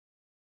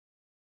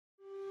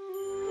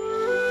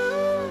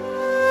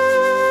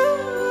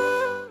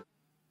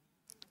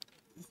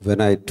When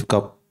I took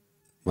up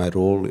my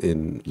role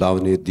in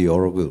the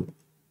Auroville,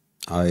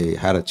 I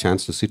had a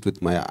chance to sit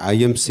with my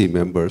IMC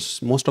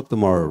members. Most of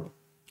them are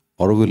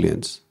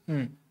Aurovillians.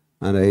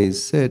 And I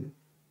said,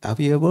 have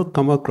you ever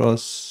come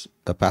across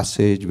a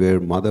passage where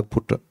Mother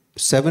put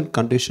 7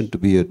 conditions to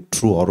be a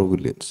true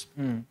Aurovillians?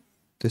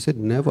 They said,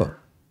 never.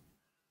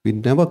 We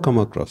never come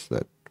across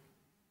that.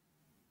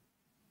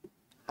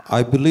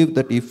 I believe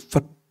that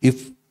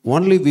if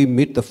only we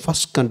meet the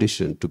first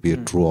condition to be a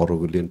true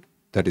Aurovillian,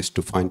 that is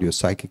to find your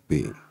psychic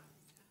being,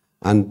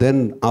 and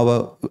then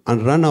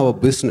run our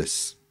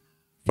business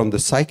from the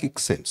psychic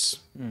sense,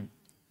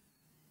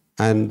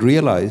 and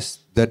realize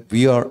that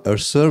we are a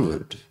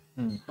servant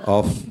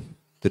of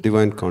the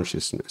divine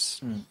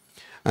consciousness.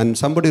 And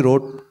somebody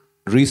wrote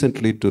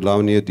recently to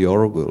Lavanya the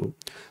Auroville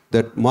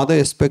that Mother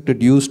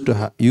expected you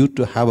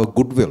to have a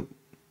goodwill.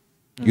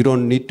 You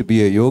don't need to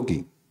be a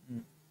yogi.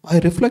 I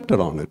reflected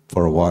on it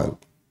for a while.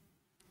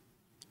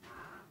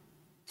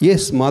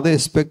 Yes, Mother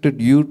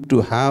expected you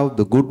to have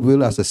the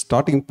goodwill as a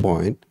starting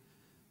point,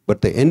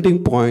 but the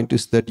ending point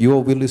is that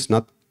your will is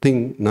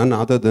none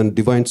other than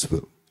Divine's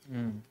will.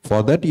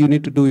 For that, you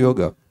need to do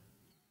yoga.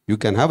 You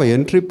can have an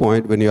entry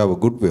point when you have a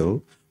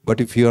goodwill, but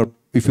if you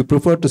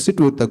prefer to sit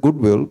with a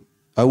goodwill,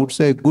 I would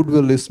say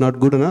goodwill is not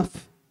good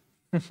enough.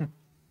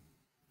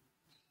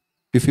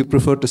 If you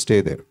prefer to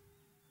stay there.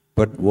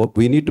 But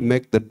we need to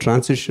make the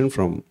transition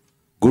from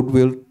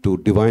goodwill to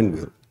divine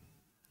will.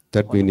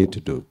 That we need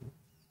to do.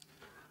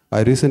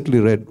 I recently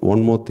read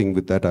one more thing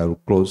with that I will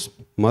close.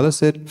 Mother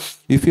said,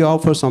 if you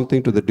offer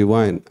something to the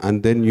divine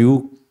and then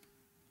you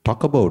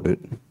talk about it,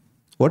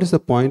 what is the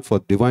point for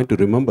divine to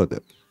remember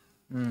that?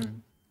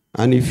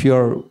 And if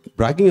you're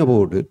bragging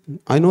about it,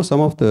 I know some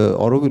of the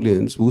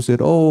Aurovillians who said,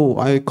 oh,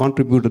 I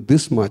contributed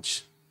this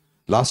much.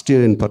 Last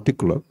year in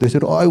particular, they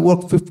said, oh, I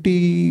worked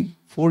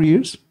 54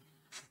 years.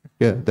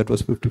 Yeah, that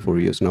was 54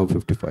 years, now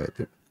 55, I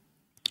think.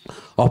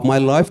 Of my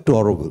life to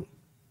Auroville.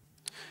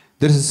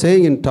 There is a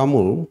saying in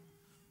Tamil,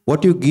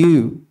 what you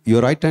give,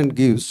 your right hand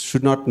gives,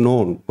 should not be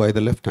known by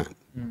the left hand.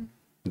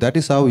 That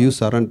is how you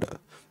surrender.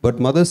 But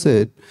Mother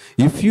said,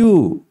 if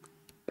you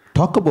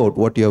talk about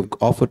what you have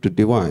offered to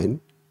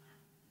divine,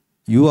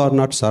 you are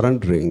not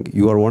surrendering.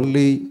 You are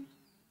only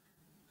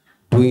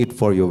doing it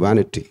for your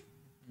vanity.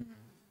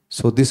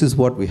 So this is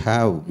what we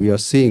have. We are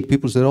seeing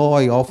people say, oh,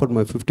 I offered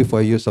my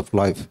 55 years of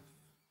life.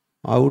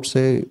 I would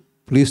say,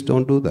 please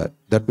don't do that.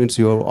 That means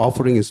your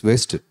offering is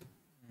wasted.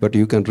 But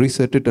you can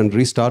reset it and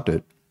restart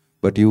it.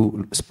 But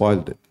you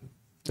spoiled it.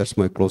 That's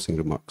my closing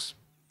remarks.